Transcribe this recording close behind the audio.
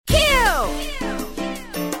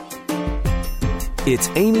It's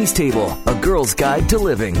Amy's Table, a girl's guide to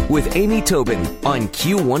living with Amy Tobin on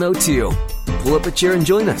Q102. Pull up a chair and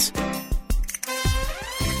join us.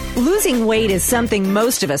 Losing weight is something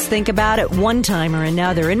most of us think about at one time or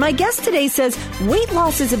another. And my guest today says weight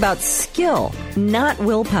loss is about skill, not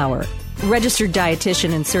willpower. Registered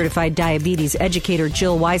dietitian and certified diabetes educator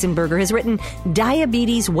Jill Weisenberger has written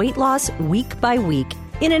Diabetes Weight Loss Week by Week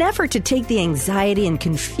in an effort to take the anxiety and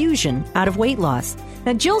confusion out of weight loss.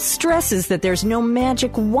 Now, Jill stresses that there's no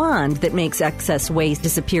magic wand that makes excess weight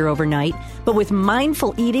disappear overnight, but with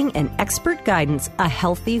mindful eating and expert guidance, a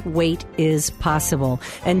healthy weight is possible.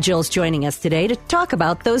 And Jill's joining us today to talk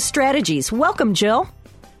about those strategies. Welcome, Jill.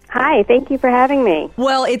 Hi, thank you for having me.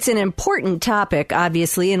 Well, it's an important topic,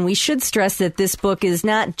 obviously, and we should stress that this book is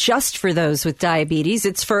not just for those with diabetes.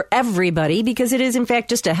 It's for everybody because it is, in fact,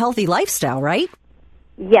 just a healthy lifestyle, right?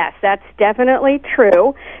 Yes, that's definitely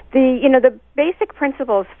true. The basic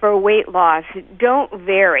principles for weight loss don't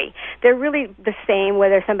vary. They're really the same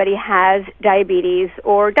whether somebody has diabetes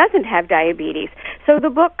or doesn't have diabetes. So the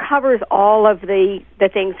book covers all of the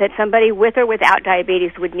things that somebody with or without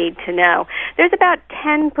diabetes would need to know. There's about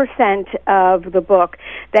 10% of the book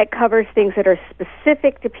that covers things that are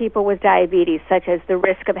specific to people with diabetes, such as the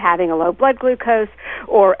risk of having a low blood glucose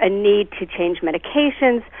or a need to change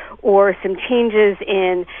medications or some changes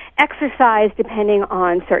in exercise depending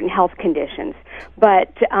on certain health conditions.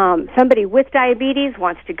 But somebody with diabetes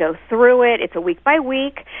wants to go through it. It's a week by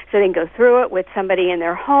week, so they can go through it with somebody in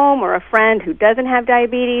their home or a friend who doesn't have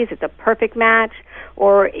diabetes. It's a perfect match.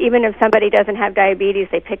 Or even if somebody doesn't have diabetes,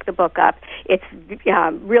 they pick the book up. It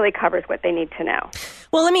really covers what they need to know.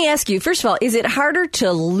 Well, let me ask you, first of all, is it harder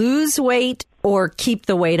to lose weight or keep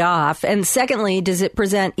the weight off? And secondly, does it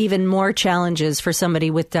present even more challenges for somebody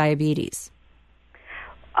with diabetes?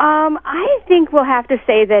 I think we'll have to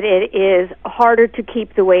say that it is harder to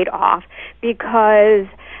keep the weight off because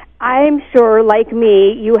I'm sure, like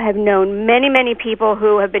me, you have known many, many people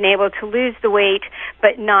who have been able to lose the weight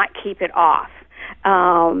but not keep it off.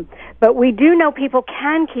 But we do know people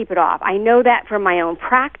can keep it off. I know that from my own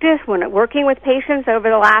practice when working with patients over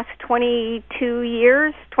the last 22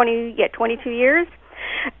 years.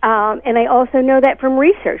 And I also know that from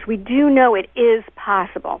research. We do know it is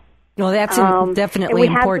possible. Well, that's definitely and we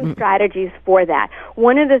important. have some strategies for that.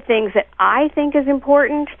 One of the things that I think is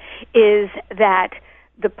important is that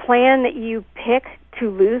the plan that you pick to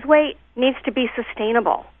lose weight needs to be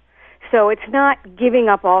sustainable. So it's not giving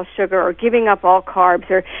up all sugar or giving up all carbs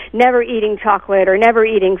or never eating chocolate or never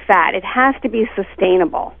eating fat. It has to be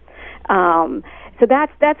sustainable. So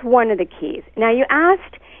that's one of the keys. Now, you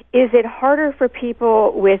asked, is it harder for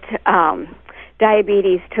people with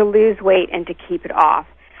diabetes to lose weight and to keep it off?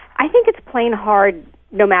 I think it's plain hard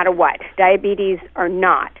no matter what, diabetes or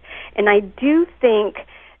not. And I do think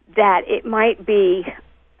that it might be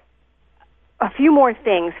a few more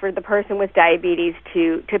things for the person with diabetes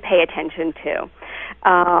to pay attention to.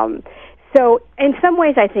 So in some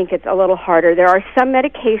ways I think it's a little harder. There are some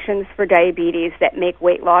medications for diabetes that make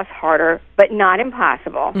weight loss harder, but not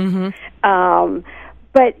impossible. Mm-hmm.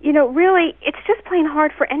 But, really, it's just plain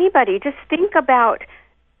hard for anybody. Just think about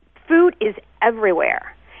food is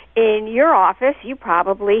everywhere. In your office, you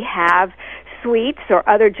probably have sweets or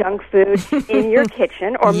other junk food in your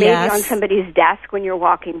kitchen or maybe Yes. on somebody's desk when you're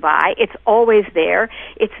walking by. It's always there.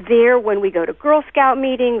 It's there when we go to Girl Scout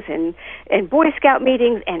meetings and Boy Scout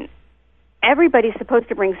meetings, and everybody's supposed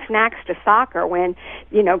to bring snacks to soccer when,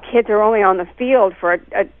 kids are only on the field for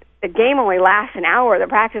the game only lasts an hour, the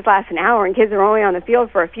practice lasts an hour, and kids are only on the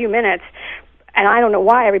field for a few minutes. And I don't know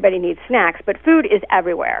why everybody needs snacks, but food is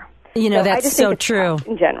everywhere. That's so true.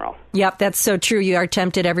 In general. Yep, that's so true. You are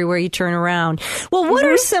tempted everywhere you turn around. Well, what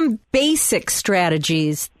are some basic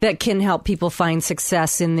strategies that can help people find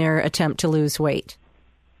success in their attempt to lose weight?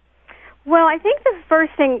 Well, I think the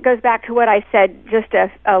first thing goes back to what I said just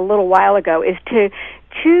a little while ago, is to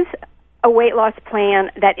choose a weight loss plan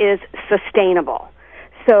that is sustainable.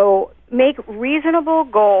 So make reasonable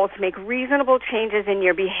goals, make reasonable changes in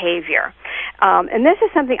your behavior. And this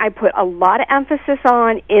is something I put a lot of emphasis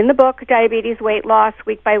on in the book, Diabetes Weight Loss,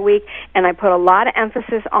 Week by Week, and I put a lot of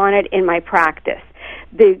emphasis on it in my practice.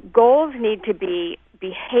 The goals need to be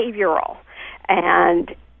behavioral,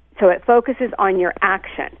 and so it focuses on your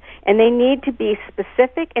action. And they need to be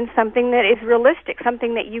specific and something that is realistic,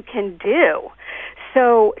 something that you can do.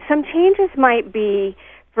 So some changes might be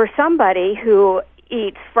for somebody who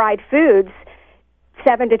eats fried foods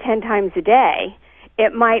 7 to 10 times a day.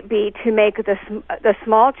 It might be to make the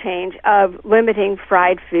small change of limiting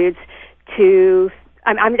fried foods to,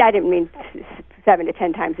 I didn't mean 7 to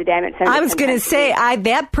 10 times a day. I was going to say,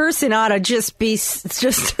 that person ought to just be sent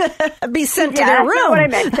to their room. That's not what I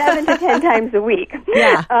meant. 7 to 10 times a week.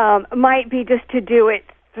 Yeah. Might be just to do it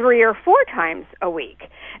 3 or 4 times a week.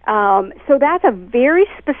 So that's a very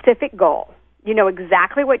specific goal. You know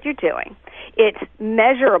exactly what you're doing. It's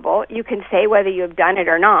measurable. You can say whether you have done it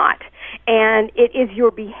or not. And it is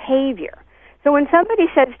your behavior. So when somebody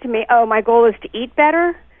says to me, oh, my goal is to eat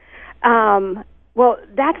better, well,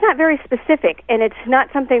 that's not very specific, and it's not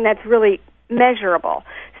something that's really measurable.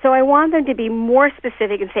 So I want them to be more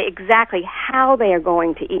specific and say exactly how they are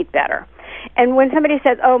going to eat better. And when somebody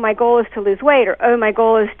says, oh, my goal is to lose weight, or oh, my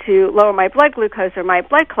goal is to lower my blood glucose or my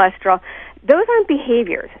blood cholesterol, those aren't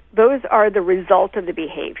behaviors. Those are the result of the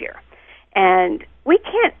behavior. And we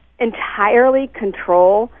can't entirely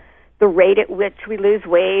control the rate at which we lose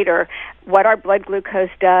weight or what our blood glucose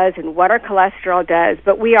does and what our cholesterol does,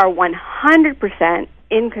 but we are 100%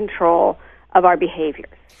 in control of our behaviors.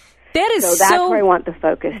 That is so that's where I want the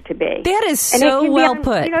focus to be. That is and so well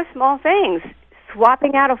put. You know, small things.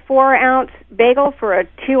 Swapping out a 4-ounce bagel for a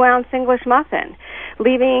 2-ounce English muffin.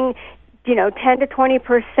 Leaving, 10 to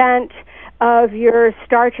 20% of your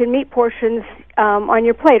starch and meat portions on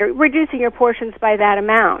your plate, or reducing your portions by that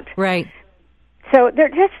amount. Right. So they're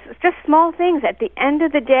just small things. At the end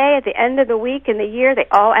of the day, at the end of the week, and the year, they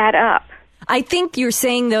all add up. I think you're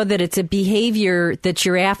saying, though, that it's a behavior that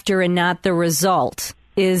you're after and not the result.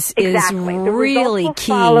 Is really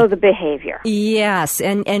key. Follow the behavior. Yes,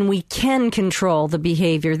 and we can control the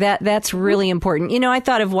behavior. That's really important. I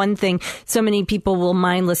thought of one thing. So many people will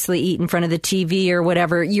mindlessly eat in front of the TV or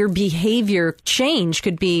whatever. Your behavior change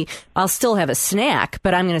could be, I'll still have a snack,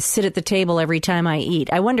 but I'm going to sit at the table every time I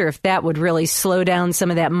eat. I wonder if that would really slow down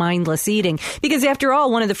some of that mindless eating. Because after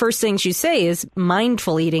all, one of the first things you say is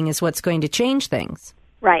mindful eating is what's going to change things.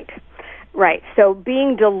 Right. Right. So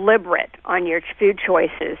being deliberate on your food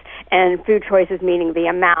choices, and food choices meaning the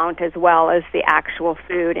amount as well as the actual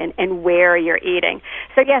food and where you're eating.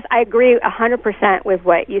 So yes, I agree 100% with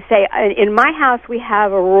what you say. In my house, we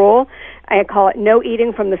have a rule. I call it no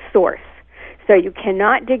eating from the source. So you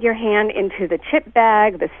cannot dig your hand into the chip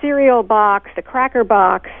bag, the cereal box, the cracker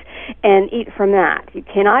box, and eat from that. You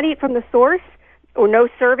cannot eat from the source or no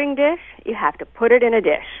serving dish. You have to put it in a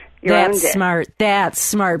dish. That's smart. That's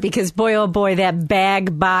smart because boy, oh boy, that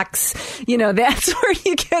bag box, that's where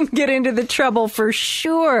you can get into the trouble for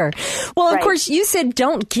sure. Well, of course, you said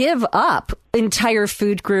don't give up entire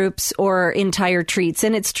food groups or entire treats.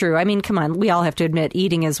 And it's true. I mean, come on, we all have to admit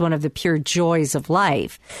eating is one of the pure joys of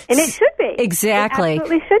life. And it should be. Exactly. It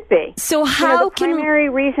absolutely should be. So how the primary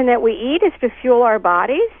reason that we eat is to fuel our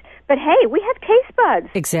bodies. But hey, we have taste buds.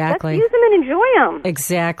 Exactly. Let's use them and enjoy them.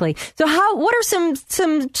 Exactly. So what are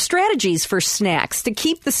some strategies for snacks to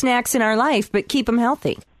keep the snacks in our life but keep them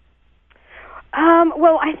healthy?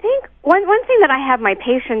 Well, I think one thing that I have my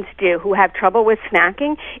patients do who have trouble with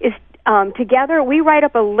snacking is together we write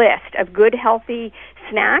up a list of good, healthy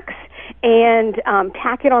snacks and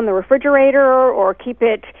tack it on the refrigerator or keep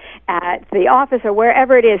it at the office or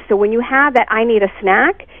wherever it is. So when you have that I need a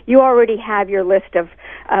snack, you already have your list of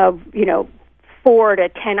 4 to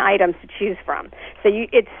 10 items to choose from. So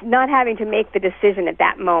it's not having to make the decision at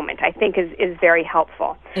that moment, I think is very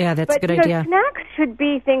helpful. Yeah, that's a good idea. Snacks should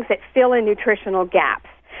be things that fill in nutritional gaps.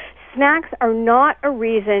 Snacks are not a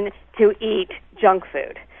reason to eat junk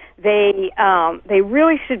food. They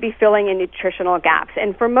really should be filling in nutritional gaps.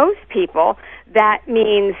 And for most people, that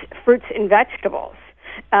means fruits and vegetables.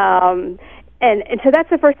 And so that's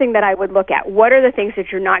the first thing that I would look at. What are the things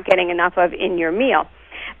that you're not getting enough of in your meal?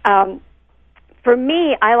 For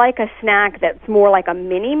me, I like a snack that's more like a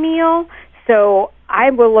mini meal. So I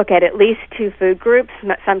will look at least 2 food groups,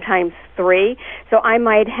 sometimes 3. So I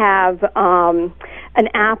might have an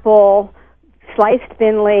apple sliced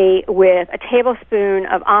thinly with a tablespoon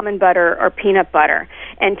of almond butter or peanut butter.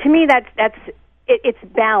 And to me, it's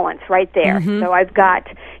balance right there. Mm-hmm. So I've got,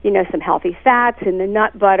 some healthy fats in the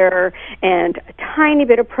nut butter and a tiny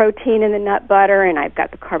bit of protein in the nut butter, and I've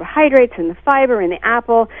got the carbohydrates and the fiber in the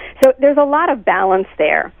apple. So there's a lot of balance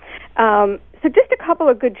there. So just a couple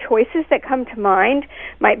of good choices that come to mind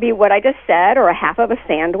might be what I just said, or a half of a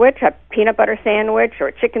sandwich, a peanut butter sandwich or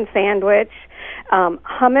a chicken sandwich,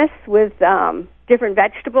 hummus with different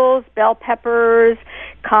vegetables, bell peppers,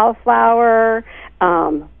 cauliflower,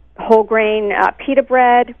 whole grain pita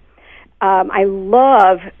bread. I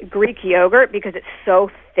love Greek yogurt because it's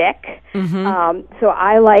so thick. Mm-hmm. So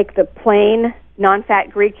I like the plain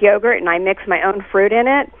non-fat Greek yogurt, and I mix my own fruit in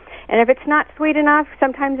it. And if it's not sweet enough,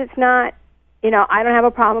 sometimes it's not, I don't have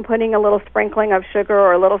a problem putting a little sprinkling of sugar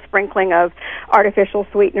or a little sprinkling of artificial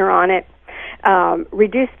sweetener on it.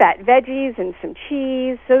 reduced fat veggies and some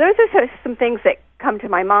cheese. So those are some things that come to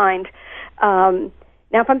my mind. Now,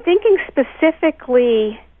 if I'm thinking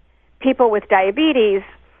specifically people with diabetes,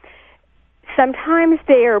 sometimes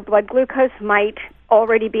their blood glucose might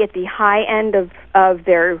already be at the high end of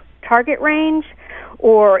their target range,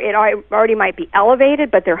 or it already might be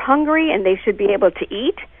elevated, but they're hungry and they should be able to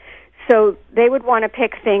eat. So they would want to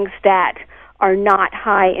pick things that are not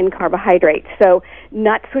high in carbohydrates. So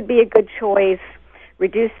nuts would be a good choice,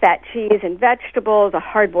 reduced fat cheese and vegetables, a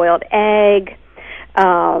hard-boiled egg.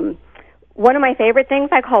 One of my favorite things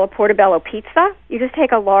I call a portobello pizza. You just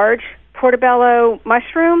take a large portobello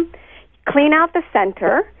mushroom, clean out the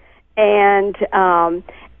center, and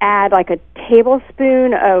add like a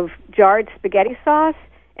tablespoon of jarred spaghetti sauce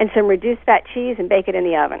and some reduced fat cheese and bake it in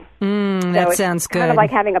the oven. That sounds good. Kind of like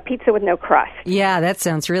having a pizza with no crust. Yeah, that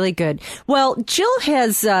sounds really good. Well, Jill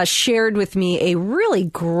has shared with me a really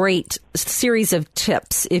great series of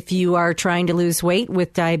tips if you are trying to lose weight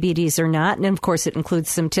with diabetes or not. And of course, it includes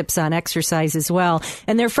some tips on exercise as well.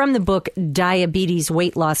 And they're from the book Diabetes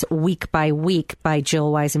Weight Loss Week by Week by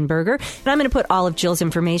Jill Weisenberger. And I'm going to put all of Jill's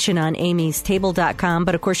information on amystable.com.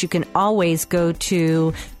 But of course, you can always go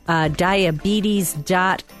to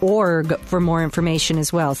diabetes.org for more information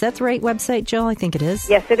as well. Is that the right website, Jill? I think it is.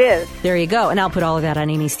 Yes, it is. There you go. And I'll put all of that on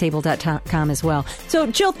amystable.com as well. So,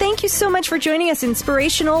 Jill, thank you so much for joining us.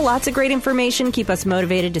 Inspirational, lots of great information. Keep us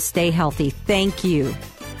motivated to stay healthy. Thank you.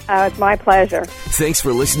 It's my pleasure. Thanks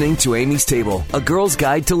for listening to Amy's Table, a girl's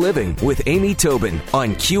guide to living with Amy Tobin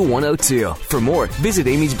on Q102. For more, visit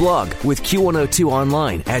Amy's blog with Q102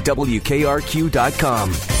 online at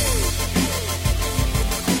WKRQ.com.